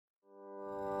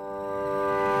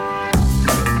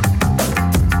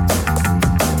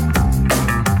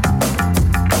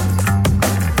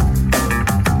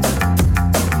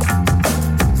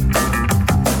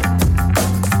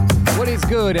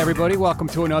everybody. Welcome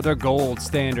to another Gold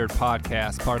Standard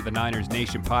podcast, part of the Niners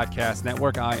Nation Podcast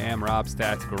Network. I am Rob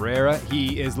Stats Guerrera.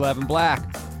 He is Levin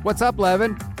Black. What's up,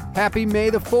 Levin? Happy May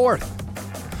the 4th.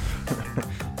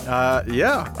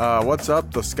 What's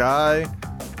up? The Sky,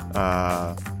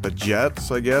 the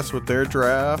Jets, I guess, with their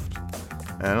draft.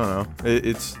 I don't know.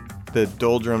 It's the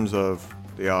doldrums of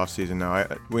the offseason now.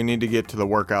 We need to get to the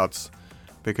workouts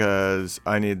because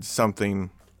I need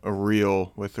something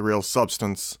real with the real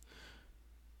substance,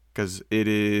 because it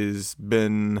has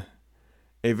been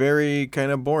a very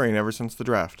kind of boring ever since the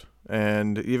draft.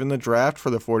 And even the draft for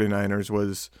the 49ers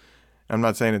was, I'm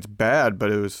not saying it's bad,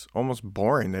 but it was almost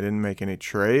boring. They didn't make any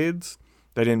trades.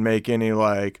 They didn't make any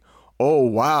oh,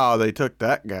 wow, they took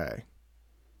that guy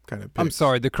kind of picks. I'm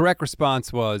sorry. The correct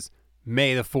response was,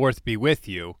 May the 4th be with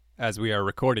you, as we are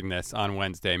recording this on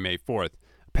Wednesday, May 4th.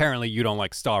 Apparently you don't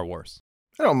like Star Wars.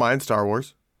 I don't mind Star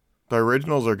Wars. The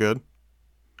originals are good.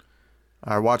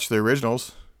 I watched the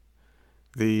originals.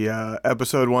 The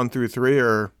episode 1 through 3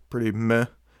 are pretty meh,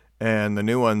 and the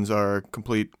new ones are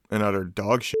complete and utter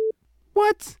dog shit.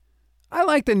 What? I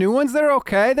like the new ones. They're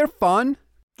okay. They're fun.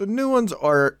 The new ones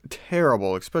are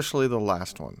terrible, especially the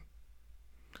last one.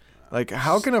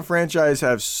 How can a franchise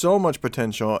have so much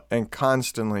potential and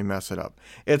constantly mess it up?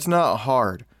 It's not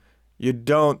hard. You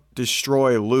don't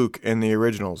destroy Luke in the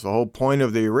originals. The whole point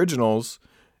of the originals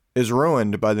is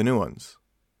ruined by the new ones.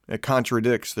 It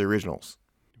contradicts the originals.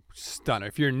 Stunner.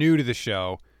 If you're new to the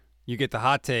show, you get the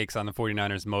hot takes on the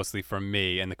 49ers mostly from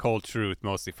me and the cold truth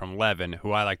mostly from Levin,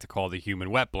 who I like to call the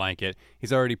human wet blanket.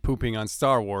 He's already pooping on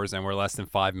Star Wars, and we're less than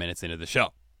 5 minutes into the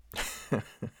show. Well,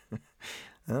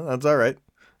 that's all right.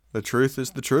 The truth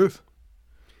is the truth.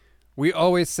 We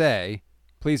always say,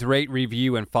 please rate,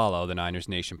 review, and follow the Niners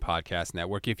Nation Podcast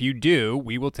Network. If you do,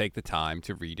 we will take the time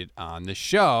to read it on the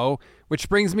show, which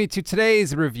brings me to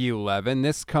today's review, Levin.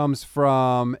 This comes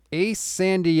from Ace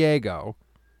San Diego.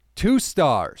 2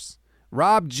 stars.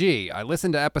 Rob G. I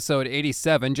listened to episode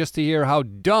 87 just to hear how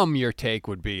dumb your take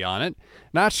would be on it.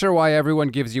 Not sure why everyone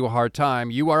gives you a hard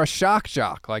time. You are a shock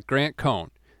jock like Grant Cohn.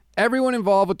 Everyone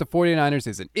involved with the 49ers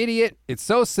is an idiot. It's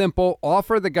so simple.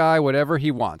 Offer the guy whatever he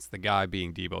wants, the guy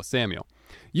being Deebo Samuel.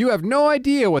 You have no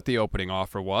idea what the opening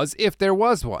offer was, if there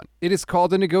was one. It is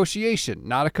called a negotiation,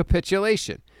 not a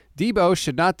capitulation. Deebo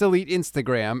should not delete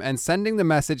Instagram and sending the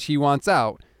message he wants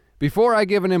out. Before I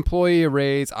give an employee a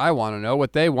raise, I want to know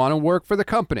what they want to work for the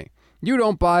company. You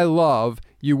don't buy love.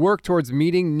 You work towards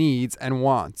meeting needs and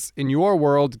wants. In your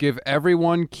world, give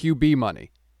everyone QB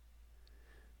money.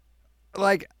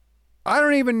 I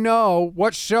don't even know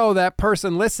what show that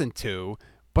person listened to,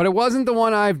 but it wasn't the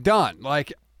one I've done.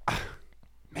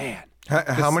 Man.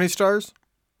 How many stars?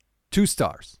 2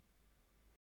 stars.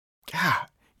 God,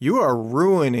 you are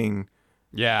ruining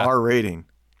our rating.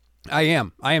 I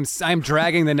am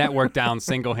dragging the network down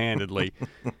single-handedly.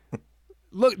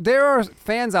 Look, there are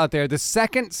fans out there. The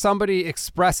second somebody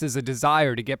expresses a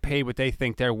desire to get paid what they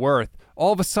think they're worth,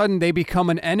 all of a sudden they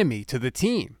become an enemy to the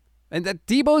team. And that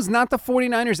Deebo's not the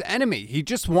 49ers' enemy. He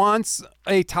just wants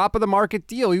a top-of-the-market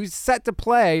deal. He was set to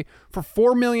play for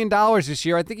 $4 million this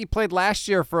year. I think he played last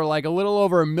year for a little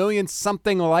over $1 million,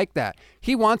 something like that.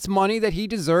 He wants money that he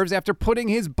deserves after putting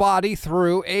his body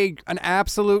through an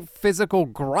absolute physical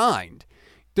grind.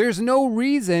 There's no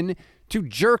reason to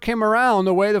jerk him around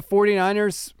the way the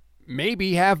 49ers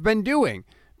maybe have been doing.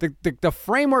 The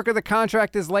framework of the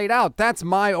contract is laid out. That's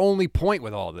my only point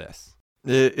with all this.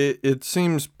 It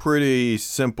seems pretty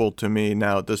simple to me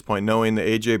now at this point, knowing the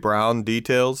A.J. Brown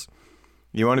details.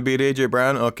 You want to beat A.J.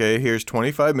 Brown? Okay, here's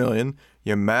 $25 million.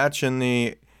 You match in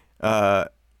the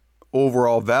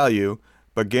overall value,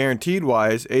 but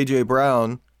guaranteed-wise, A.J.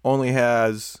 Brown only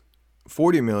has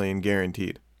 $40 million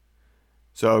guaranteed.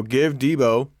 So give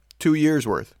Deebo 2 years'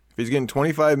 worth. If he's getting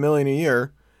 $25 million a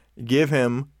year, give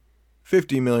him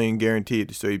 $50 million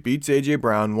guaranteed. So he beats A.J.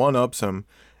 Brown, one-ups him,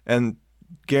 and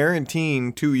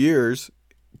guaranteeing 2 years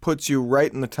puts you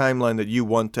right in the timeline that you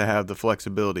want to have the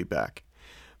flexibility back.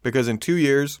 Because in 2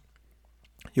 years,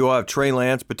 you'll have Trey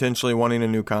Lance potentially wanting a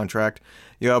new contract.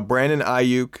 You'll have Brandon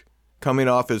Ayuk coming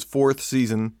off his 4th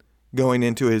season, going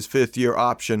into his 5th year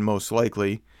option most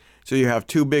likely. So you have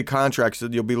 2 big contracts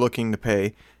that you'll be looking to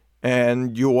pay.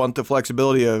 And you'll want the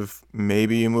flexibility of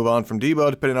maybe you move on from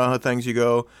Deebo, depending on how things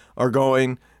you are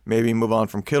going. Maybe move on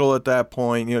from Kittle at that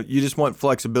point. You just want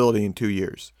flexibility in 2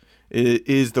 years. It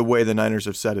is the way the Niners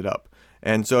have set it up.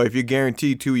 And so if you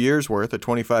guarantee 2 years worth at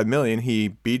 $25 million, he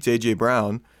beats A.J.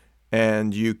 Brown,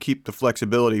 and you keep the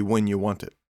flexibility when you want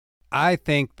it. I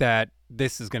think that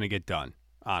this is going to get done,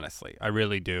 honestly. I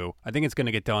really do. I think it's going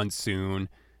to get done soon.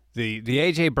 The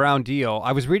A.J. Brown deal,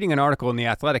 I was reading an article in The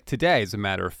Athletic today, as a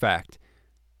matter of fact.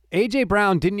 A.J.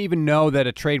 Brown didn't even know that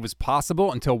a trade was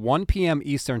possible until 1 p.m.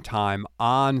 Eastern time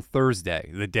on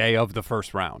Thursday, the day of the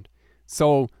first round.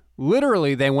 So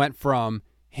literally they went from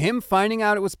him finding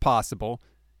out it was possible,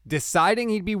 deciding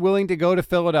he'd be willing to go to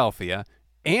Philadelphia,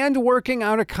 and working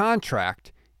out a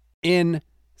contract in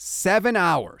 7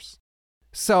 hours.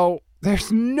 So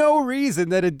there's no reason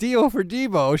that a deal for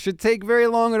Deebo should take very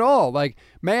long at all. Like,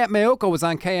 Matt Mayoko was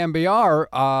on KMBR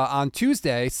on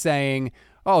Tuesday saying,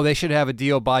 oh, they should have a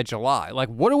deal by July. Like,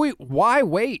 why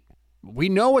wait? We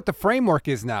know what the framework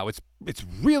is now. It's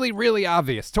really, really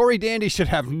obvious. Tory Dandy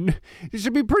should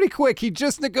be pretty quick. He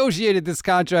just negotiated this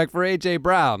contract for A.J.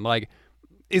 Brown. Like,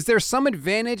 is there some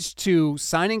advantage to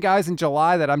signing guys in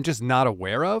July that I'm just not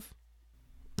aware of?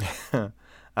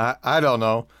 I don't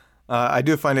know. I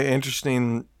do find it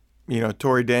interesting,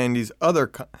 Tory Dandy's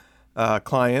other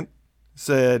client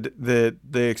said that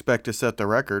they expect to set the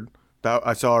record.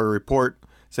 I saw a report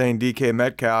saying DK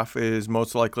Metcalf is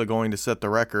most likely going to set the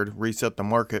record, reset the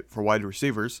market for wide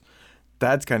receivers.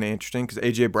 That's kind of interesting because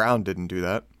A.J. Brown didn't do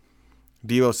that.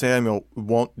 Deebo Samuel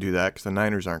won't do that because the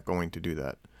Niners aren't going to do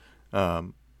that.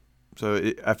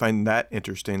 I find that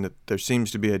interesting that there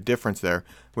seems to be a difference there,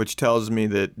 which tells me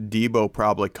that Deebo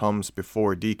probably comes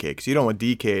before DK because you don't want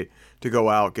DK to go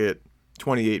out, get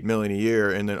 $28 million a year,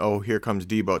 and then, here comes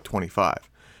Deebo at 25.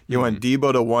 You want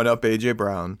Deebo to one-up A.J.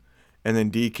 Brown and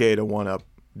then DK to one-up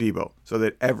Deebo so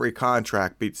that every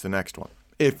contract beats the next one,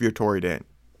 if you're Tory Dan.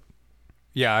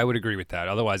 Yeah, I would agree with that.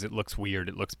 Otherwise, it looks weird.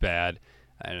 It looks bad.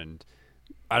 And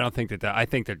I don't think that I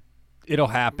think that it'll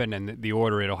happen, and the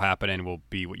order it'll happen in will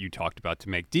be what you talked about to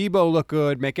make Deebo look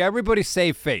good, make everybody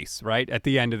save face, right, at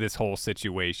the end of this whole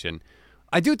situation.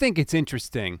 I do think it's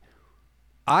interesting.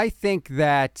 I think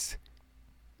that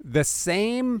the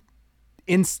same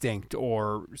instinct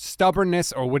or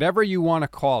stubbornness or whatever you want to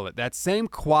call it, that same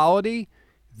quality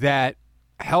that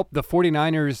helped the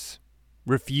 49ers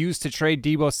refuse to trade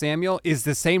Deebo Samuel is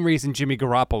the same reason Jimmy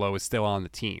Garoppolo is still on the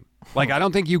team. Like, I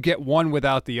don't think you get one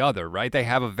without the other, right? They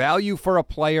have a value for a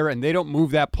player, and they don't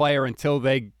move that player until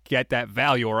they get that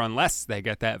value, or unless they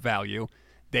get that value.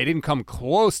 They didn't come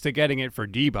close to getting it for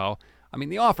Deebo. I mean,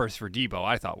 the offers for Deebo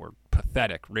I thought were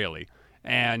pathetic, really.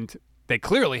 And they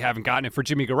clearly haven't gotten it for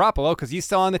Jimmy Garoppolo because he's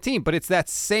still on the team. But it's that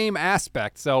same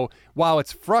aspect. So while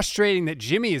it's frustrating that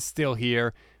Jimmy is still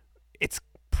here, it's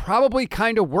probably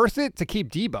kind of worth it to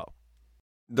keep Deebo.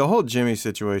 The whole Jimmy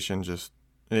situation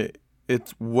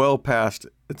it's well past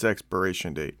its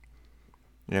expiration date.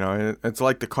 It's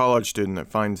like the college student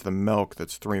that finds the milk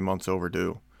that's 3 months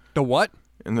overdue. The what?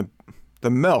 And the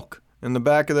milk in the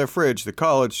back of their fridge, the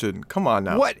college student. Come on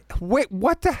now. What? Wait,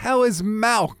 what the hell is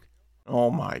milk?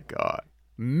 Oh, my God.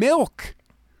 Milk.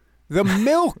 The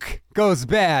milk goes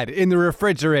bad in the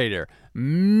refrigerator.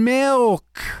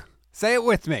 Milk. Say it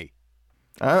with me.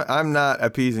 I'm not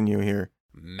appeasing you here.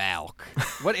 Malk.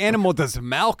 What animal does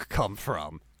malk come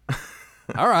from?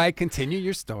 All right, continue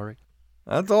your story.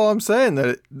 That's all I'm saying,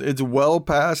 that it's well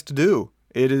past due.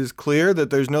 It is clear that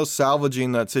there's no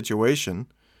salvaging that situation.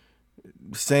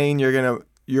 Saying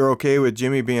you're okay with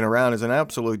Jimmy being around is an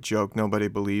absolute joke nobody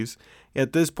believes.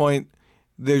 At this point,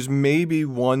 there's maybe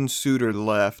one suitor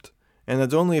left, and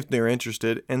that's only if they're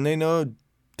interested, and they know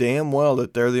damn well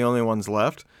that they're the only ones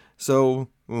left. So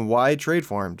why trade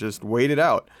for him? Just wait it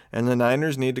out. And the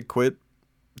Niners need to quit.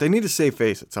 They need to save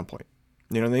face at some point.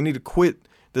 They need to quit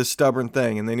this stubborn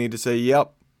thing, and they need to say,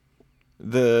 yep,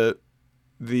 the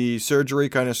surgery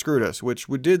kind of screwed us, which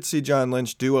we did see John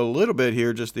Lynch do a little bit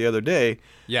here just the other day,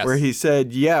 yes, where he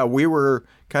said, yeah, we were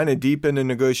kind of deep into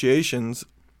negotiations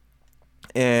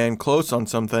and close on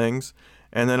some things,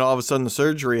 and then all of a sudden the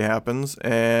surgery happens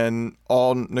and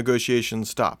all negotiations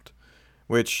stopped,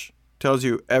 which tells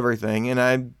you everything.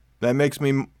 And that makes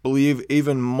me believe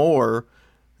even more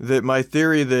that my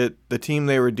theory that the team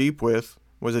they were deep with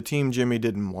was a team Jimmy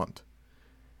didn't want.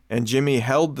 And Jimmy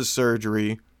held the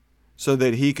surgery so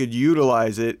that he could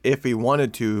utilize it if he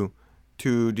wanted to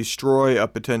destroy a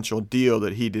potential deal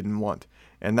that he didn't want.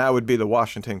 And that would be the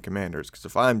Washington Commanders. Because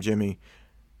if I'm Jimmy,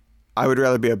 I would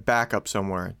rather be a backup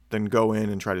somewhere than go in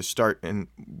and try to start in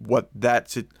what that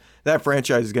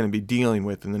franchise is going to be dealing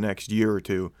with in the next year or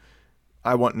two.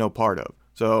 I want no part of.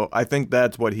 So I think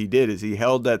that's what he did, is he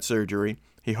held that surgery.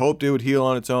 He hoped it would heal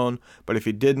on its own, but if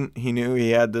he didn't, he knew he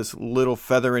had this little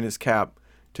feather in his cap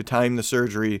to time the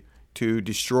surgery to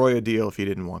destroy a deal if he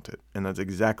didn't want it. And that's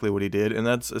exactly what he did, and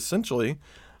that's essentially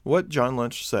what John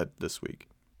Lynch said this week.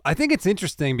 I think it's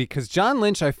interesting because John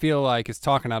Lynch, I feel like, is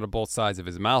talking out of both sides of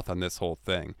his mouth on this whole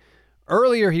thing.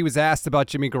 Earlier, he was asked about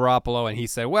Jimmy Garoppolo, and he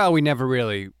said, well, we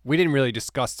didn't really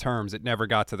discuss terms. It never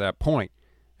got to that point.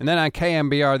 And then on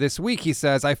KMBR this week, he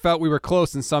says, I felt we were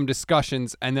close in some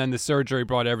discussions, and then the surgery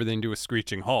brought everything to a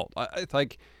screeching halt. It's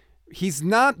like,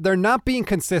 they're not being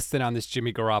consistent on this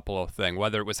Jimmy Garoppolo thing,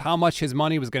 whether it was how much his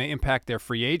money was going to impact their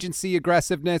free agency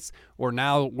aggressiveness, or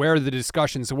now where the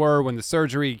discussions were when the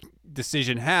surgery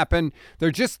decision happened.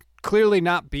 They're just clearly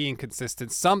not being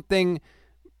consistent.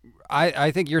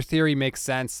 I think your theory makes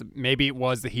sense. Maybe it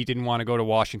was that he didn't want to go to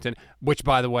Washington, which,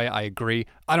 by the way, I agree.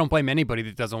 I don't blame anybody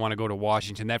that doesn't want to go to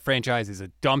Washington. That franchise is a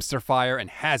dumpster fire and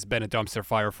has been a dumpster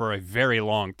fire for a very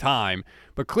long time.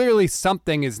 But clearly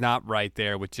something is not right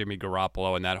there with Jimmy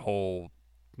Garoppolo and that whole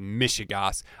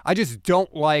mishigas. I just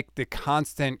don't like the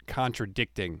constant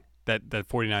contradicting that the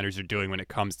 49ers are doing when it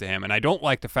comes to him. And I don't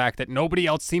like the fact that nobody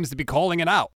else seems to be calling it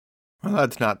out. Well,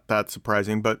 that's not that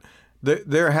surprising, but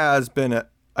there has been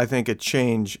I think a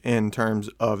change in terms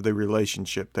of the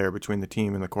relationship there between the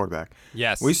team and the quarterback.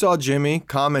 Yes. We saw Jimmy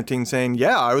commenting saying,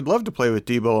 yeah, I would love to play with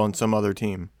Deebo on some other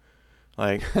team.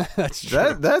 Like, that's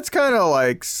true. That's kind of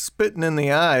like spitting in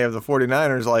the eye of the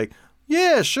 49ers. Like,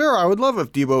 yeah, sure, I would love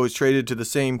if Deebo was traded to the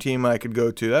same team I could go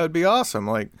to. That would be awesome.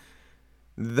 Like,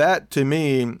 that to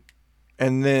me,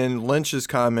 and then Lynch's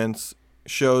comments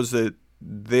shows that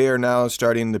they are now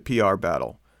starting the PR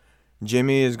battle.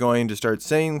 Jimmy is going to start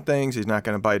saying things. He's not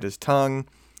going to bite his tongue.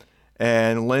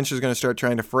 And Lynch is going to start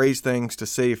trying to phrase things to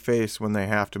save face when they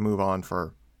have to move on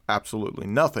for absolutely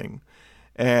nothing.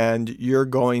 And you're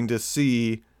going to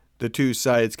see the two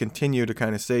sides continue to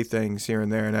kind of say things here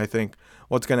and there. And I think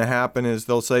what's going to happen is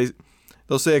they'll say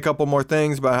a couple more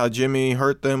things about how Jimmy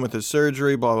hurt them with his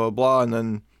surgery, blah, blah, blah. And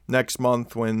then next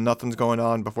month, when nothing's going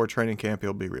on before training camp,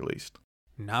 he'll be released.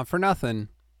 Not for nothing.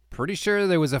 Pretty sure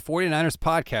there was a 49ers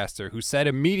podcaster who said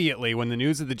immediately when the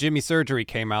news of the Jimmy surgery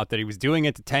came out that he was doing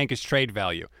it to tank his trade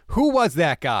value. Who was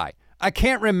that guy? I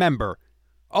can't remember.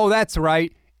 Oh, that's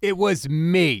right. It was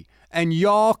me. And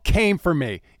y'all came for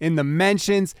me in the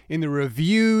mentions, in the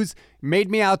reviews, made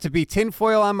me out to be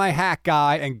tinfoil on my hat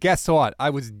guy. And guess what? I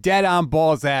was dead on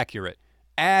balls accurate,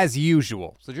 as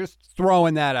usual. So just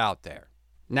throwing that out there.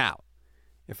 Now,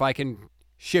 if I can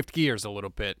shift gears a little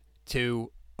bit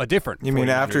to a different. You mean 49ers.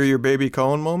 After your baby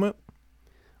Cohen moment?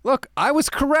 Look, I was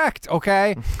correct,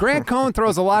 okay? Grant Cohn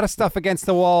throws a lot of stuff against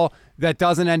the wall that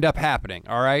doesn't end up happening,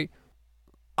 all right?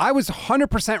 I was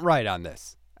 100% right on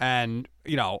this. And,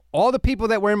 you know, all the people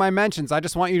that were in my mentions, I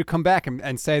just want you to come back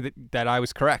and say that I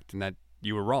was correct and that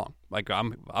you were wrong. Like,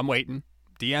 I'm waiting.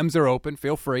 DMs are open.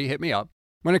 Feel free. Hit me up.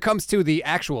 When it comes to the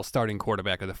actual starting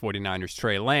quarterback of the 49ers,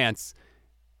 Trey Lance,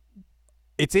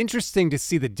 it's interesting to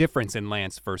see the difference in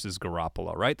Lance versus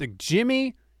Garoppolo, right? Like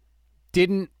Jimmy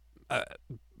didn't,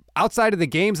 outside of the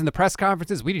games and the press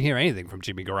conferences, we didn't hear anything from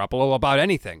Jimmy Garoppolo about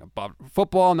anything, about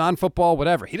football, non-football,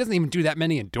 whatever. He doesn't even do that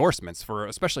many endorsements,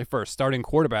 especially for a starting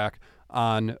quarterback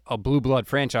on a blue blood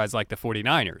franchise like the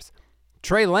 49ers.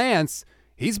 Trey Lance,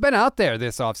 he's been out there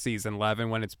this offseason,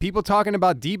 Levin, when it's people talking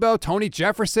about Deebo, Tony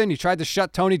Jefferson. He tried to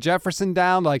shut Tony Jefferson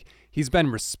down. Like, he's been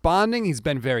responding. He's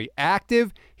been very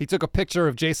active. He took a picture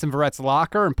of Jason Verrett's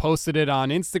locker and posted it on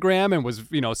Instagram and was,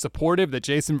 supportive that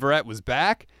Jason Verrett was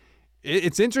back.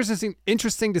 It's interesting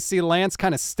to see Lance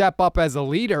kind of step up as a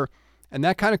leader, and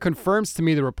that kind of confirms to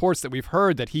me the reports that we've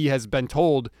heard that he has been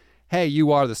told, hey,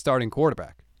 you are the starting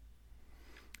quarterback.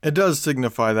 It does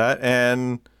signify that,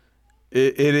 and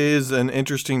it is an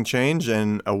interesting change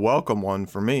and a welcome one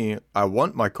for me. I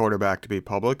want my quarterback to be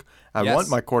public. I want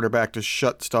my quarterback to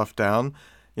shut stuff down.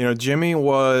 Jimmy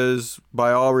was,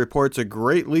 by all reports, a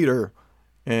great leader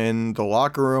in the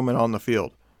locker room and on the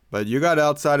field. But you got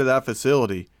outside of that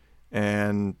facility,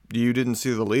 and you didn't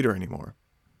see the leader anymore.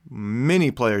 Many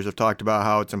players have talked about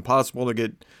how it's impossible to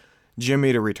get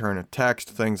Jimmy to return a text,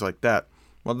 things like that.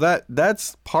 Well,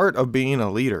 that's part of being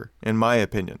a leader, in my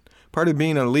opinion. Part of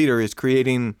being a leader is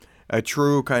creating a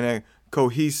true kind of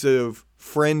cohesive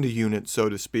friend unit, so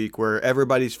to speak, where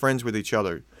everybody's friends with each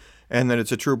other and that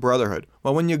it's a true brotherhood.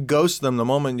 Well, when you ghost them the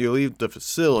moment you leave the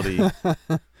facility,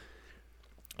 it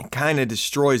kind of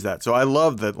destroys that. So I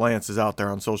love that Lance is out there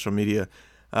on social media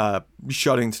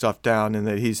shutting stuff down and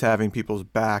that he's having people's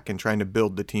back and trying to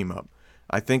build the team up.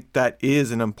 I think that is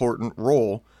an important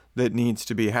role that needs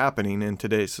to be happening in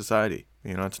today's society.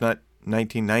 It's not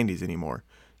 1990s anymore.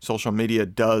 Social media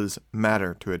does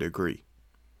matter to a degree.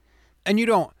 And you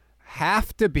don't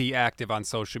have to be active on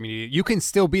social media. You can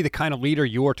still be the kind of leader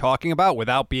you're talking about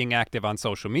without being active on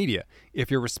social media.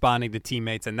 If you're responding to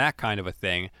teammates and that kind of a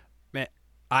thing. Man,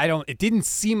 it didn't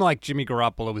seem like Jimmy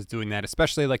Garoppolo was doing that,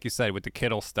 especially like you said with the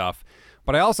Kittle stuff.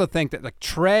 But I also think that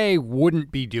Trey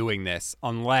wouldn't be doing this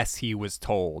unless he was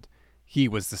told. he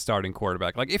was the starting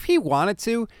quarterback. Like, if he wanted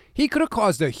to, he could have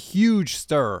caused a huge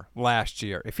stir last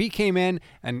year. If he came in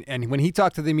and when he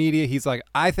talked to the media, he's like,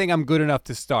 I think I'm good enough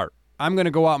to start. I'm going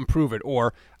to go out and prove it.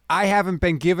 Or I haven't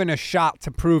been given a shot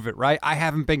to prove it, right? I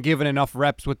haven't been given enough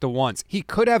reps with the ones. He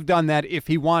could have done that if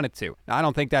he wanted to. Now, I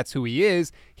don't think that's who he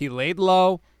is. He laid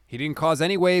low. He didn't cause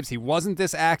any waves. He wasn't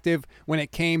this active when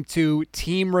it came to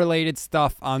team-related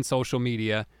stuff on social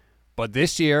media. But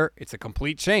this year, it's a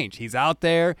complete change. He's out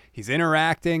there. He's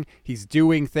interacting. He's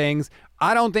doing things.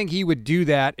 I don't think he would do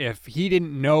that if he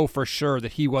didn't know for sure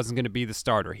that he wasn't going to be the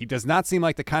starter. He does not seem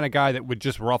like the kind of guy that would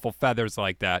just ruffle feathers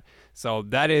like that. So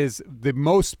that is the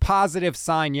most positive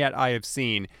sign yet I have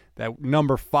seen that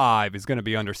number 5 is going to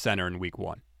be under center in week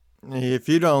 1. If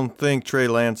you don't think Trey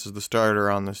Lance is the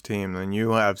starter on this team, then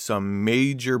you have some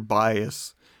major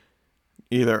bias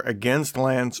either against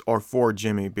Lance or for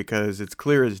Jimmy, because it's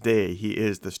clear as day he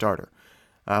is the starter.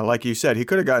 Like you said, he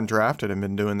could have gotten drafted and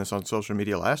been doing this on social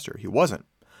media last year. He wasn't,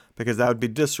 because that would be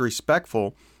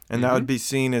disrespectful, and that would be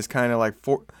seen as kind of like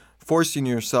forcing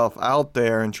yourself out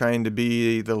there and trying to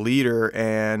be the leader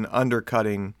and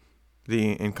undercutting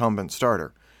the incumbent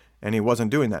starter. And he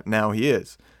wasn't doing that. Now he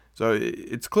is. So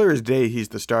it's clear as day he's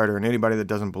the starter, and anybody that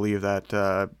doesn't believe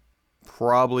that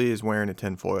probably is wearing a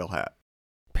tinfoil hat.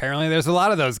 Apparently there's a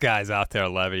lot of those guys out there,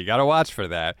 Levy. You got to watch for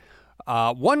that.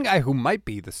 One guy who might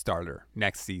be the starter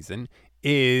next season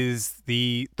is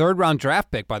the third-round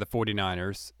draft pick by the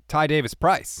 49ers, Ty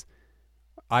Davis-Price.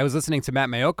 I was listening to Matt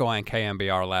Mayoko on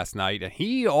KMBR last night, and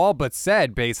he all but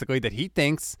said basically that he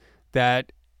thinks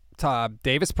that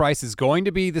Davis-Price is going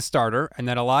to be the starter and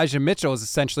that Elijah Mitchell is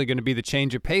essentially going to be the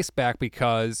change of pace back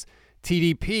because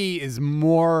TDP is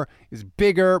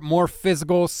bigger, more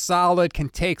physical, solid, can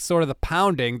take sort of the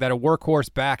pounding that a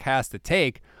workhorse back has to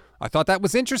take. I thought that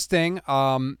was interesting.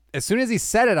 As soon as he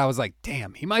said it, I was like,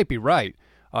 damn, he might be right.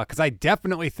 Because I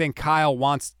definitely think Kyle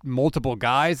wants multiple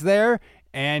guys there,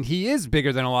 and he is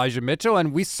bigger than Elijah Mitchell,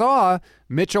 and we saw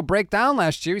Mitchell break down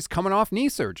last year. He's coming off knee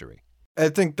surgery. I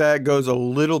think that goes a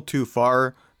little too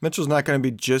far. Mitchell's not going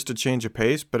to be just a change of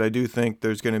pace, but I do think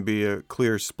there's going to be a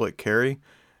clear split carry.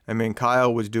 I mean,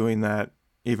 Kyle was doing that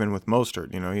even with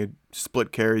Mostert. You know, he'd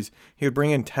split carries. He would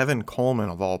bring in Tevin Coleman,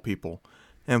 of all people,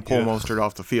 and pull Mostert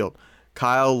off the field.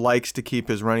 Kyle likes to keep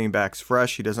his running backs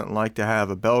fresh. He doesn't like to have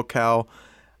a bell cow.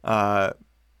 I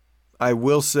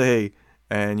will say,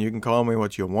 and you can call me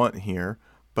what you want here,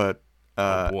 but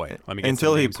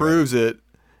until he proves it,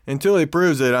 I'm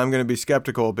going to be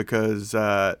skeptical, because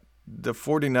the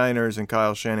 49ers and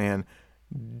Kyle Shanahan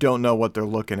don't know what they're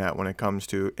looking at when it comes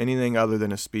to anything other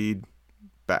than a speed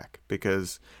back,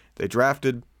 because they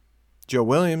drafted Joe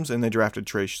Williams and they drafted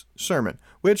Trey Sermon,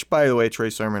 which, by the way, Trey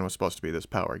Sermon was supposed to be this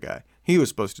power guy. He was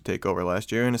supposed to take over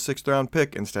last year, and a 6th-round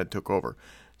pick instead took over.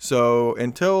 So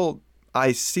until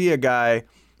I see a guy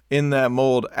in that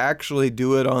mold actually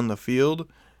do it on the field,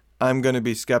 I'm going to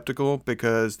be skeptical,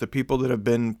 because the people that have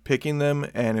been picking them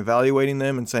and evaluating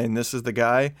them and saying this is the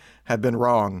guy have been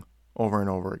wrong over and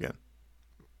over again.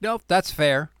 No, that's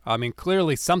fair. I mean,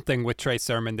 clearly something with Trey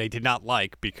Sermon they did not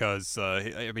like, because,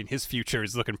 his future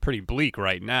is looking pretty bleak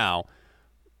right now.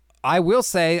 I will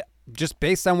say, just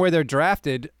based on where they're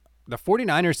drafted, the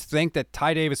 49ers think that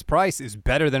Ty Davis-Price is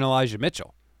better than Elijah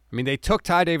Mitchell. I mean, they took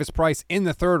Ty Davis-Price in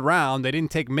the 3rd round. They didn't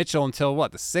take Mitchell until,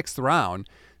 the 6th round.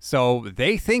 So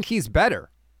they think he's better.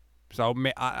 So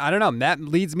I don't know. That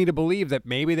leads me to believe that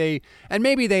maybe they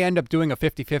end up doing a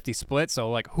 50-50 split.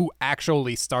 So who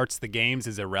actually starts the games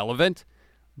is irrelevant.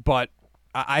 But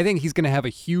I think he's going to have a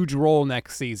huge role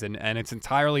next season, and it's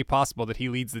entirely possible that he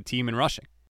leads the team in rushing.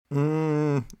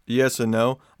 Yes and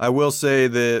no. I will say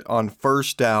that on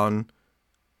first down,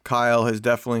 Kyle has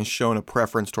definitely shown a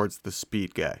preference towards the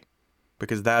speed guy,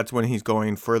 because that's when he's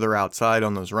going further outside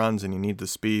on those runs, and you need the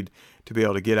speed to be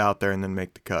able to get out there and then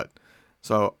make the cut.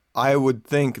 So I would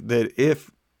think that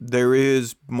if there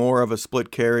is more of a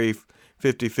split carry,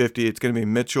 50-50, it's going to be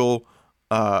Mitchell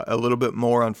a little bit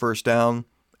more on first down,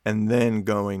 and then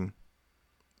going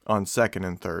on 2nd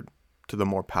and 3rd to the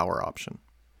more power option.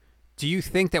 Do you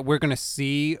think that we're going to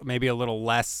see maybe a little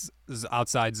less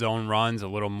outside zone runs, a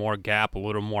little more gap, a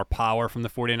little more power from the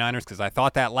 49ers? Because I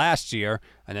thought that last year,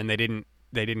 and then they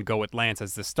didn't go with Lance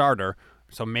as the starter.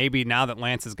 So maybe now that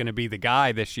Lance is going to be the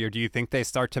guy this year, do you think they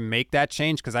start to make that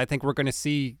change? Because I think we're going to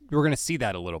see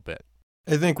that a little bit.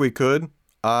 I think we could.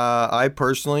 I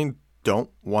personally don't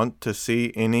want to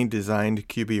see any designed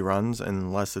QB runs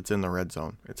unless it's in the red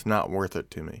zone. It's not worth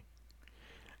it to me.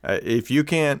 If you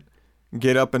can't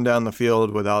get up and down the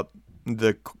field without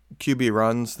the QB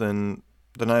runs, then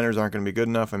the Niners aren't going to be good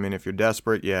enough. I mean, if you're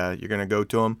desperate, yeah, you're going to go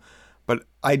to them. But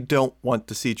I don't want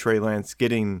to see Trey Lance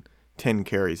getting 10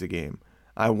 carries a game.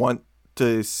 I want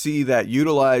to see that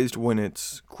utilized when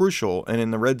it's crucial, and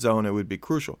in the red zone it would be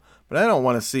crucial. But I don't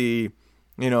want to see,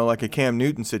 like a Cam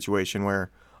Newton situation where,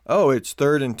 oh, it's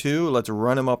 3rd and 2, let's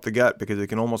run him up the gut because he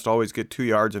can almost always get 2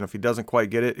 yards, and if he doesn't quite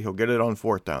get it, he'll get it on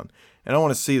 4th down. And I don't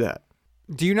want to see that.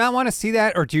 Do you not want to see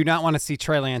that, or do you not want to see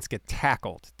Trey Lance get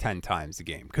tackled 10 times a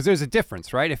game? Because there's a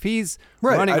difference, right? If he's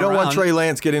running I don't around, want Trey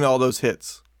Lance getting all those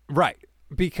hits. Right,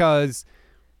 because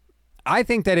I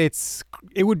think that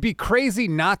it would be crazy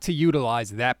not to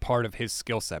utilize that part of his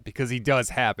skill set because he does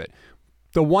have it.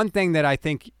 The one thing that I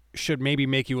think should maybe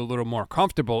make you a little more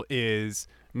comfortable is,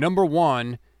 number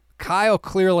one, Kyle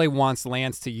clearly wants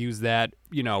Lance to use that,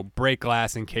 break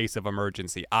glass in case of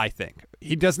emergency, I think.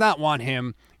 He does not want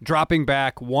him dropping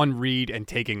back one read and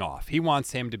taking off. He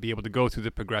wants him to be able to go through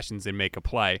the progressions and make a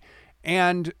play.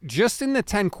 And just in the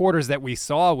 10 quarters that we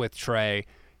saw with Trey,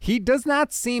 he does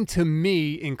not seem to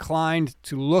me inclined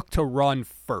to look to run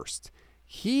first.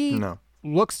 He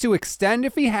looks to extend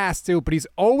if he has to, but he's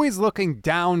always looking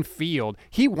downfield.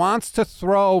 He wants to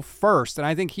throw first, and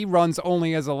I think he runs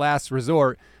only as a last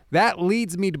resort. That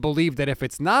leads me to believe that if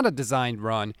it's not a designed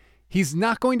run, he's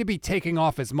not going to be taking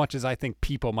off as much as I think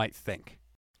people might think.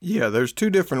 Yeah, there's 2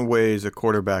 different ways a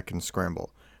quarterback can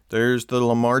scramble. There's the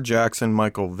Lamar Jackson,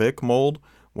 Michael Vick mold,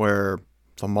 where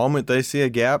the moment they see a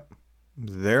gap,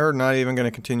 they're not even going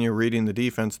to continue reading the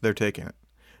defense, they're taking it.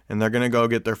 And they're going to go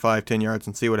get their 5-10 yards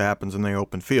and see what happens in the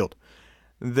open field.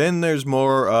 Then there's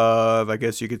more of, I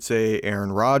guess you could say,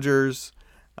 Aaron Rodgers,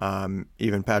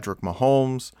 even Patrick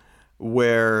Mahomes,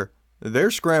 where they're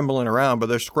scrambling around, but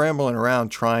they're scrambling around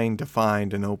trying to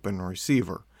find an open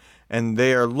receiver. And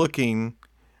they are looking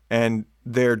and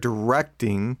they're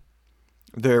directing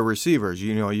their receivers.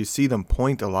 You see them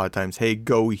point a lot of times, hey,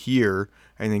 go here.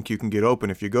 I think you can get open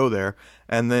if you go there.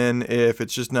 And then if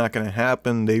it's just not going to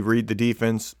happen, they read the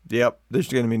defense. Yep, there's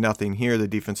going to be nothing here. The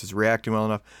defense is reacting well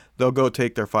enough. They'll go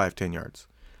take their 5-10 yards.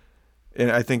 And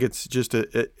I think it's just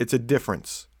it's a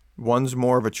difference. One's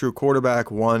more of a true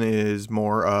quarterback. One is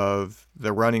more of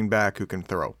the running back who can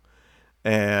throw.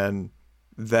 And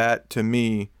that, to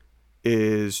me,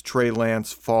 is Trey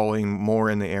Lance falling more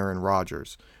in the Aaron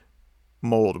Rodgers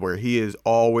mold, where he is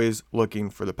always looking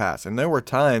for the pass. And there were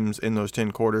times in those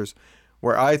 10 quarters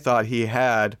where I thought he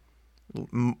had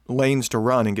lanes to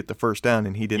run and get the first down,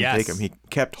 and he didn't take them. He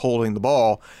kept holding the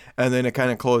ball, and then it kind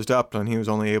of closed up, and he was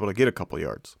only able to get a couple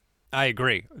yards. I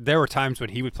agree. There were times when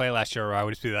he would play last year where I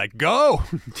would just be like, go,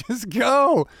 just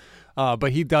go.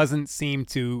 But he doesn't seem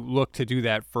to look to do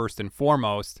that first and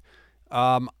foremost.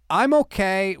 I'm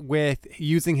okay with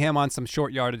using him on some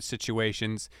short yardage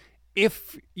situations.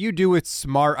 If you do it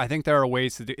smart, I think there are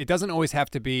ways to do it. It doesn't always have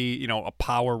to be, a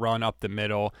power run up the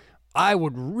middle. I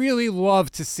would really love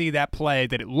to see that play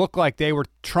that it looked like they were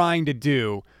trying to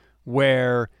do,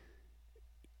 where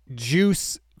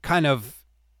Juice kind of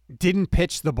didn't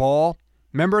pitch the ball.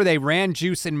 Remember, they ran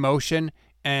Juice in motion,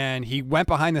 and he went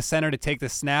behind the center to take the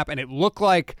snap, and it looked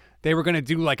like they were going to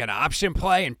do like an option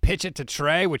play and pitch it to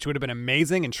Trey, which would have been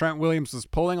amazing, and Trent Williams was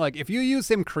pulling. Like, if you use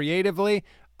him creatively,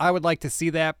 I would like to see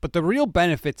that. But the real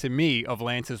benefit to me of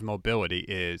Lance's mobility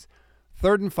is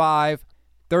 3rd and 5,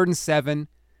 3rd and 7,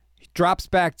 he drops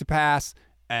back to pass,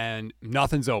 and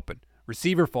nothing's open.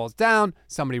 Receiver falls down,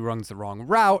 somebody runs the wrong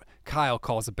route, Kyle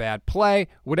calls a bad play,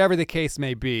 whatever the case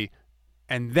may be,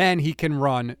 and then he can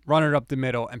run it up the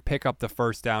middle and pick up the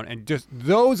first down. And just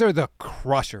those are the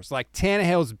crushers. Like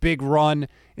Tannehill's big run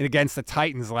against the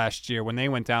Titans last year when they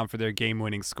went down for their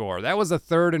game-winning score. That was a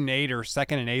 3rd and 8 or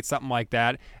 2nd and 8, something like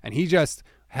that, and he just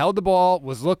held the ball,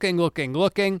 was looking.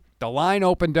 The line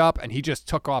opened up, and he just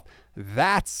took off.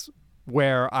 That's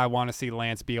where I want to see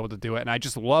Lance be able to do it. And I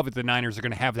just love that the Niners are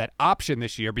going to have that option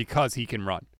this year because he can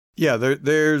run. Yeah,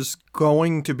 there's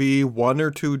going to be 1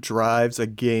 or 2 drives a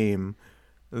game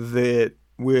that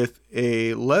with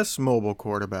a less mobile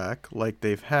quarterback like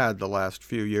they've had the last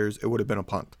few years, it would have been a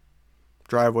punt.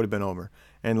 Drive would have been over.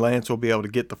 And Lance will be able to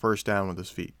get the first down with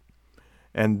his feet.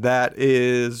 And that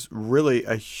is really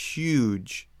a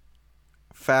huge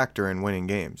factor in winning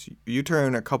games. You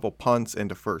turn a couple punts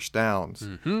into first downs.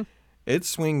 Mm-hmm. It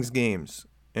swings games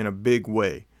in a big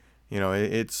way. You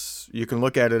can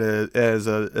look at it as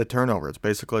a turnover. It's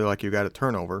basically like you got a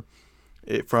turnover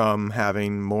from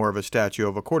having more of a statue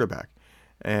of a quarterback.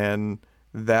 And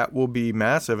that will be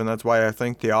massive, and that's why I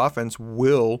think the offense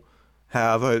will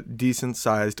have a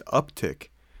decent-sized uptick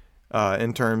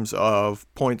in terms of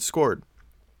points scored.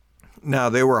 Now,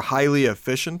 they were highly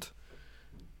efficient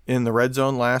in the red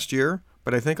zone last year,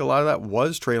 but I think a lot of that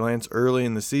was Trey Lance early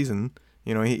in the season.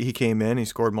 He came in, he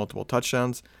scored multiple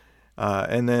touchdowns,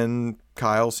 and then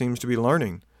Kyle seems to be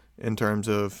learning in terms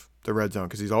of the red zone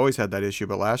because he's always had that issue.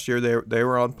 But last year they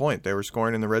were on point. They were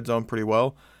scoring in the red zone pretty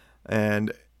well.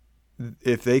 And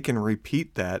if they can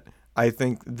repeat that, I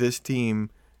think this team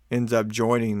ends up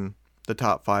joining the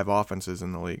top 5 offenses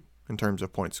in the league in terms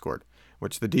of points scored,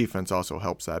 which the defense also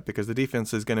helps that because the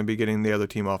defense is going to be getting the other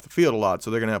team off the field a lot, so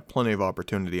they're going to have plenty of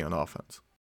opportunity on offense.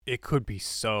 It could be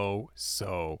so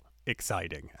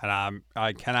exciting, and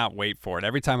I cannot wait for it.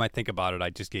 Every time I think about it, I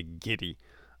just get giddy.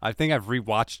 I think I've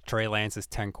rewatched Trey Lance's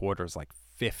 10 quarters like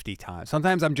 50 times.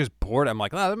 Sometimes I'm just bored. I'm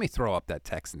like, let me throw up that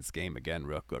Texans game again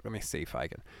real quick. Let me see if I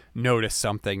can notice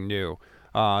something new.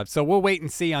 So we'll wait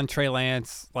and see on Trey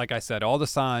Lance. Like I said, all the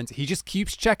signs. He just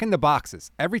keeps checking the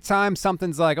boxes. Every time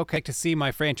something's like, okay, to see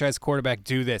my franchise quarterback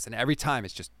do this, and every time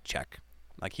it's just check.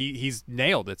 Like he's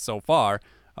nailed it so far.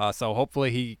 So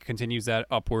hopefully he continues that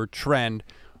upward trend.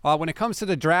 When it comes to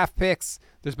the draft picks,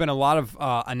 there's been a lot of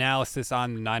analysis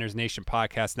on the Niners Nation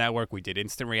Podcast Network. We did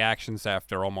instant reactions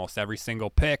after almost every single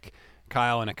pick.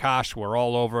 Kyle and Akash were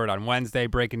all over it on Wednesday,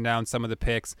 breaking down some of the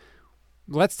picks.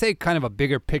 Let's take kind of a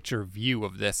bigger picture view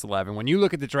of this, Levin. When you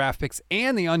look at the draft picks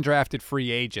and the undrafted free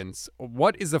agents,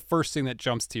 what is the first thing that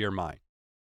jumps to your mind?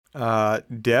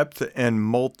 Depth and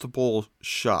multiple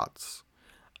shots.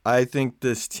 I think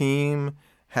this team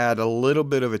had a little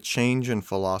bit of a change in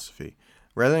philosophy.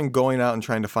 Rather than going out and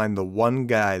trying to find the one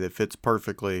guy that fits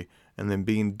perfectly and then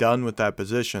being done with that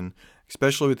position,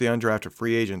 especially with the undrafted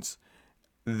free agents,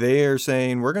 they're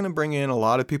saying we're going to bring in a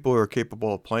lot of people who are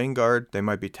capable of playing guard. They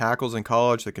might be tackles in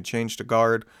college that can change to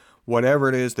guard. Whatever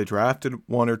it is, they drafted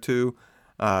 1 or 2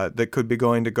 that could be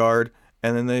going to guard,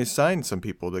 and then they signed some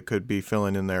people that could be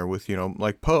filling in there with,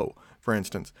 like Poe, for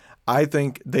instance. I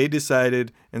think they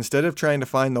decided instead of trying to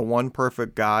find the one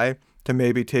perfect guy to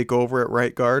maybe take over at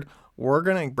right guard, we're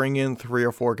going to bring in 3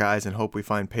 or 4 guys and hope we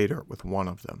find pay dirt with one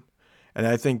of them. And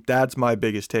I think that's my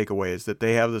biggest takeaway is that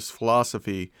they have this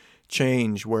philosophy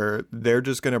change where they're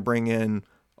just going to bring in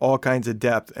all kinds of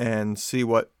depth and see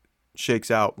what shakes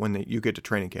out when you get to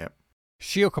training camp.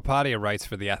 Shio Kapadia writes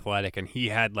for The Athletic, and he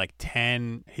had like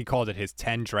 10, he called it his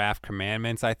 10 draft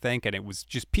commandments, I think, and it was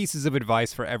just pieces of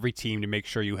advice for every team to make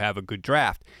sure you have a good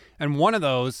draft. And one of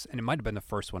those, and it might have been the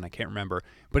first one, I can't remember,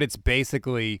 but it's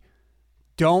basically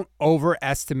don't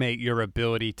overestimate your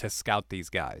ability to scout these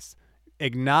guys.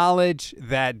 Acknowledge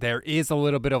that there is a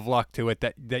little bit of luck to it,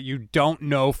 that you don't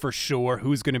know for sure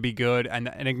who's going to be good, and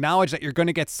acknowledge that you're going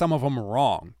to get some of them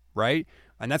wrong, right?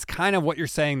 And that's kind of what you're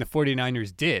saying the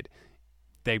 49ers did.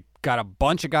 They got a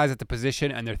bunch of guys at the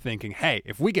position, and they're thinking, hey,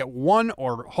 if we get one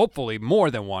or hopefully more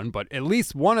than one, but at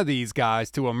least one of these guys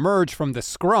to emerge from the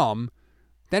scrum,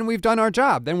 then we've done our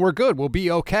job. Then we're good. We'll be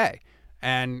okay.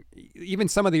 And even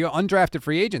some of the undrafted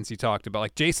free agents you talked about,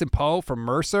 like Jason Poe from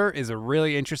Mercer is a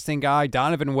really interesting guy.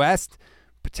 Donovan West,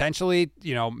 potentially,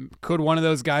 could one of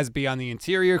those guys be on the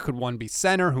interior? Could one be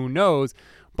center? Who knows?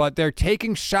 But they're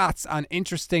taking shots on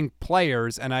interesting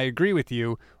players, and I agree with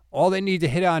you. All they need to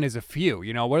hit on is a few.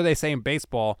 What do they say in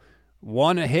baseball?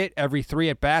 1 hit every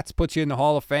 3 at-bats puts you in the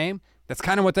Hall of Fame. That's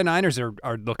kind of what the Niners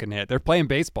are looking at. They're playing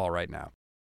baseball right now.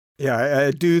 Yeah,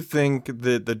 I do think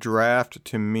that the draft,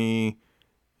 to me,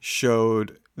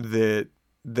 showed that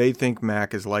they think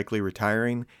Mack is likely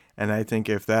retiring, and I think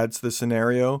if that's the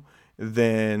scenario,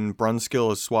 then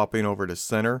Brunskill is swapping over to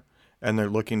center, and they're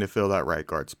looking to fill that right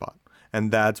guard spot.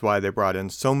 And that's why they brought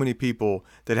in so many people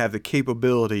that have the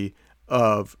capability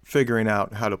of figuring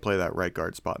out how to play that right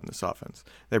guard spot in this offense.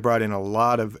 They brought in a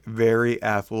lot of very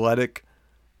athletic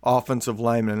offensive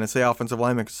linemen, and I say offensive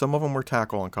linemen because some of them were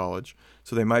tackle in college,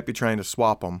 so they might be trying to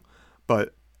swap them,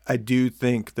 but I do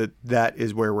think that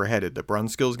is where we're headed. The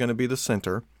Brunskill is going to be the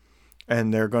center,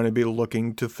 and they're going to be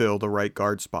looking to fill the right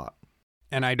guard spot.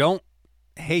 And I don't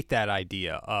hate that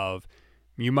idea of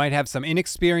you might have some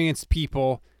inexperienced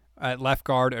people at left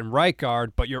guard and right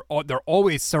guard, but they're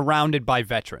always surrounded by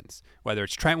veterans, whether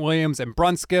it's Trent Williams and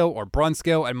Brunskill or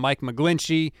Brunskill and Mike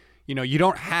McGlinchey. You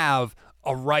don't have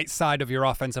a right side of your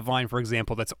offensive line, for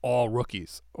example, that's all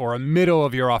rookies, or a middle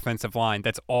of your offensive line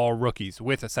that's all rookies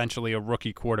with essentially a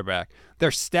rookie quarterback. They're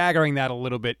staggering that a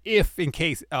little bit if, in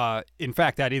case, in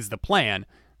fact, that is the plan.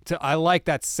 I like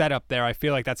that setup there. I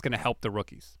feel like that's going to help the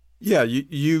rookies. Yeah,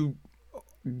 you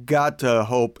got to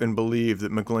hope and believe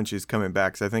that McGlinchey's coming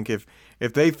back. So I think if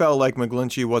they felt like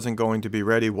McGlinchey wasn't going to be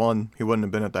ready, 1, he wouldn't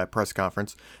have been at that press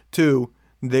conference. 2,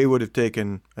 they would have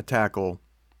taken a tackle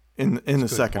in the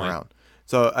second round.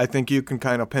 So I think you can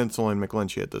kind of pencil in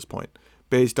McGlinchey at this point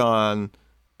based on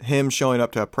him showing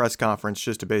up to a press conference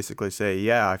just to basically say,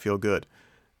 yeah, I feel good,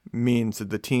 means that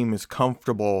the team is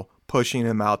comfortable pushing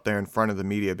him out there in front of the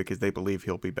media because they believe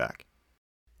he'll be back.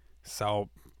 So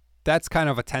that's kind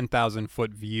of a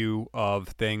 10,000-foot view of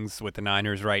things with the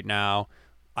Niners right now.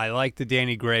 I like the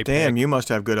Danny Gray Damn, pick. you must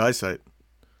have good eyesight.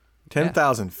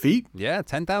 10,000 feet? Yeah,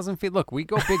 10,000 feet. Look, we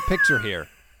go big picture here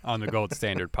on the Gold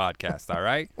Standard podcast, all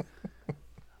right?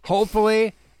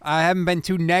 Hopefully, I haven't been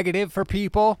too negative for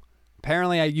people.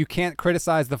 Apparently, you can't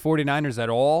criticize the 49ers at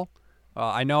all.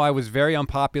 I know I was very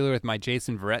unpopular with my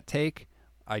Jason Verrett take.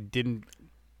 I'm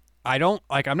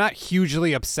not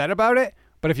hugely upset about it,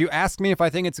 but if you ask me if I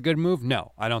think it's a good move,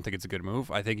 no, I don't think it's a good move.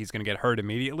 I think he's going to get hurt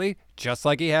immediately, just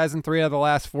like he has in 3 out of the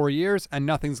last 4 years, and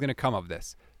nothing's going to come of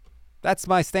this. That's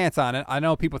my stance on it. I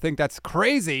know people think that's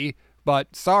crazy,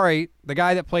 but sorry, the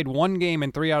guy that played 1 game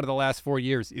in 3 out of the last 4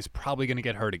 years is probably going to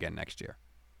get hurt again next year.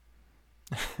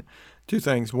 2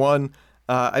 things. One,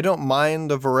 I don't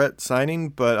mind the Verrett signing,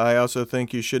 but I also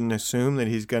think you shouldn't assume that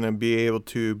he's going to be able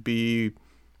to be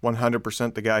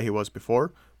 100% the guy he was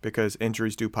before, because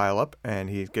injuries do pile up, and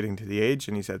he's getting to the age,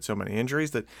 and he's had so many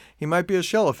injuries that he might be a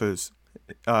shell of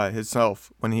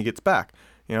himself when he gets back.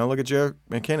 You know, look at Jerick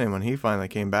McKinnon. When he finally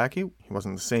came back, he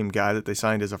wasn't the same guy that they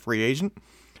signed as a free agent.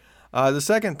 The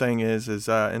second thing is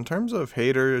in terms of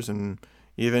haters and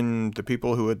even the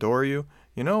people who adore you,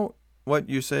 you know what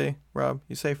you say, Rob?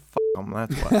 You say, "F them."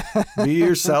 That's what. Be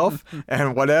yourself,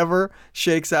 and whatever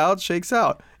shakes out, shakes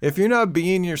out. If you're not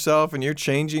being yourself and you're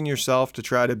changing yourself to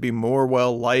try to be more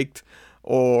well-liked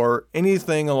or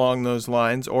anything along those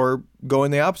lines, or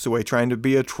going the opposite way, trying to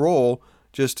be a troll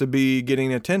just to be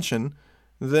getting attention,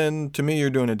 then to me you're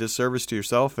doing a disservice to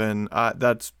yourself, and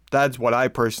that's what I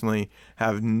personally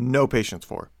have no patience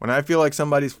for. When I feel like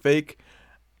somebody's fake,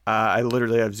 I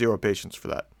literally have zero patience for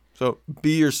that. So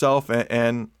be yourself,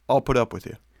 and I'll put up with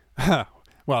you.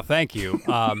 Well, thank you.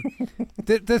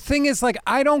 The thing is, like,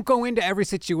 I don't go into every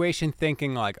situation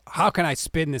thinking, like, how can I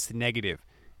spin this negative?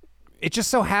 It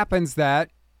just so happens that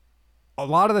a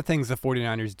lot of the things the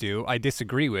 49ers do, I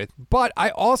disagree with, but I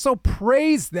also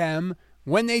praise them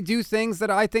when they do things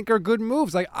that I think are good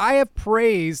moves. Like, I have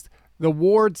praised the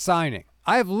Ward signing.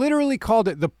 I have literally called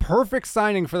it the perfect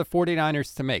signing for the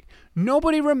 49ers to make.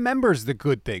 Nobody remembers the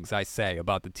good things I say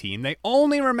about the team. They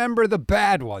only remember the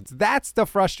bad ones. That's the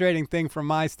frustrating thing from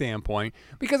my standpoint,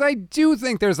 because I do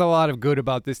think there's a lot of good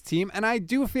about this team, and I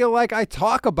do feel like I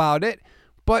talk about it,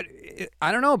 but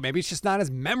I don't know, maybe it's just not as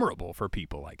memorable for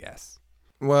people, I guess.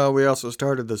 Well, we also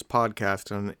started this podcast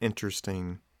in an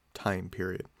interesting time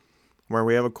period where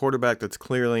we have a quarterback that's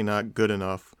clearly not good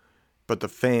enough, but the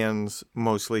fans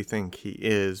mostly think he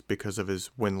is because of his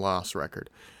win-loss record.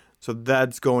 So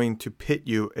that's going to pit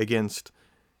you against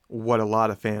what a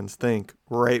lot of fans think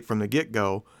right from the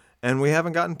get-go, and we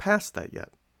haven't gotten past that yet.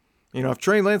 You know, if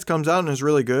Trey Lance comes out and is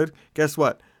really good, guess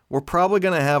what? We're probably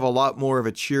going to have a lot more of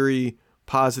a cheery,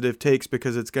 positive takes,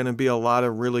 because it's going to be a lot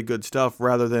of really good stuff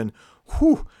rather than,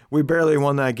 whew, we barely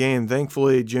won that game.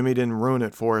 Thankfully, Jimmy didn't ruin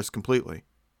it for us completely.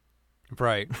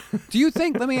 Right. Do you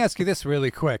think, let me ask you this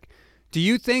really quick. Do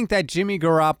you think that Jimmy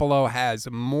Garoppolo has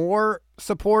more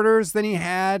supporters than he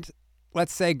had,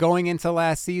 let's say, going into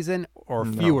last season, or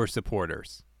fewer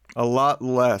supporters? A lot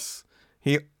less.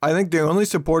 I think the only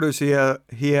supporters he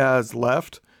has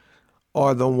left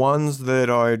are the ones that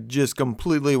are just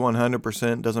completely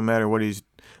 100%, doesn't matter what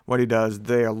he does,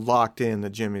 they are locked in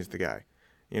that Jimmy's the guy.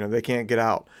 You know, they can't get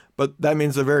out. But that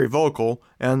means they're very vocal,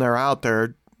 and they're out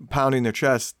there pounding their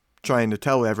chest, trying to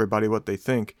tell everybody what they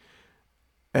think.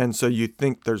 And so you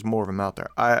think there's more of them out there.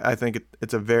 I think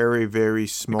it's a very, very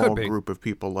small group of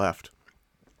people left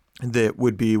that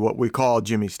would be what we call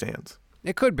Jimmy stans.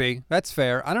 It could be. That's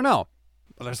fair. I don't know.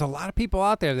 But there's a lot of people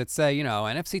out there that say, you know,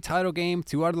 NFC title game,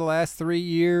 2 out of the last 3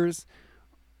 years.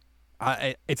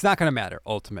 It's not going to matter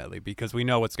ultimately, because we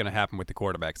know what's going to happen with the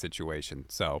quarterback situation.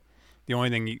 So the only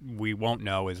thing we won't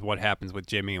know is what happens with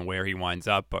Jimmy and where he winds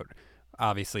up. But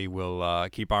obviously we'll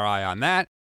keep our eye on that.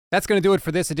 That's going to do it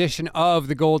for this edition of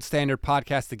the Gold Standard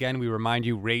Podcast. Again, we remind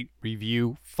you, rate,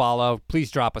 review, follow.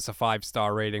 Please drop us a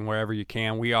 5-star rating wherever you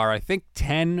can. We are, I think,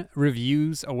 10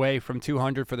 reviews away from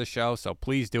 200 for the show, so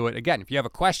please do it. Again, if you have a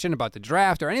question about the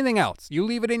draft or anything else, you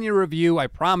leave it in your review. I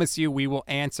promise you we will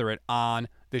answer it on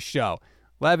the show.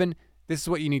 Levin, this is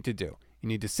what you need to do. You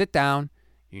need to sit down.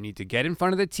 You need to get in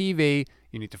front of the TV.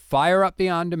 You need to fire up the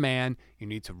on-demand. You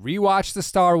need to rewatch the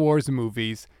Star Wars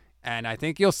movies. And I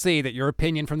think you'll see that your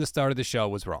opinion from the start of the show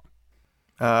was wrong.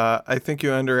 I think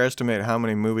you underestimate how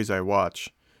many movies I watch.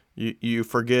 You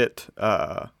forget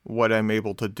what I'm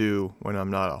able to do when I'm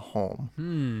not at home.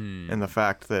 And the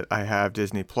fact that I have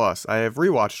Disney Plus. I have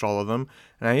rewatched all of them,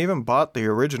 and I even bought the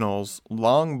originals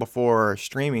long before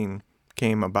streaming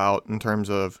came about in terms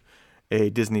of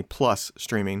a Disney Plus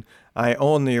streaming. I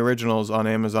own the originals on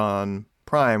Amazon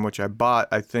Prime, which I bought,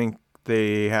 I think,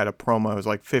 they had a promo. It was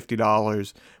like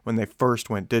 $50 when they first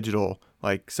went digital,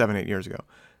 like 7-8 years ago.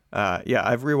 Yeah,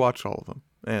 I've rewatched all of them,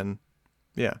 and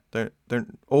yeah, they're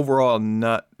overall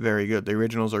not very good. The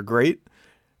originals are great,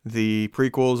 the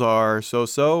prequels are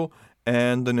so-so,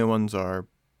 and the new ones are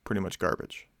pretty much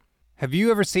garbage. Have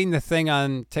you ever seen the thing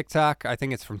on TikTok? I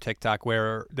think it's from TikTok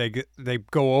where they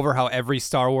go over how every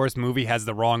Star Wars movie has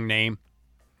the wrong name.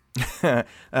 Yeah,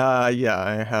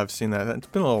 I have seen that. It's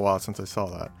been a little while since I saw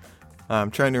that.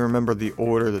 I'm trying to remember the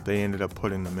order that they ended up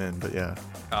putting them in, but yeah.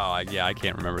 Oh, yeah, I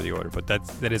can't remember the order, but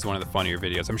that is one of the funnier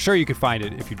videos. I'm sure you could find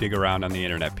it if you dig around on the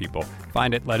internet, people.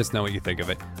 Find it, let us know what you think of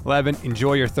it. Levin,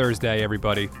 enjoy your Thursday,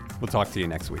 everybody. We'll talk to you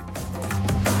next week.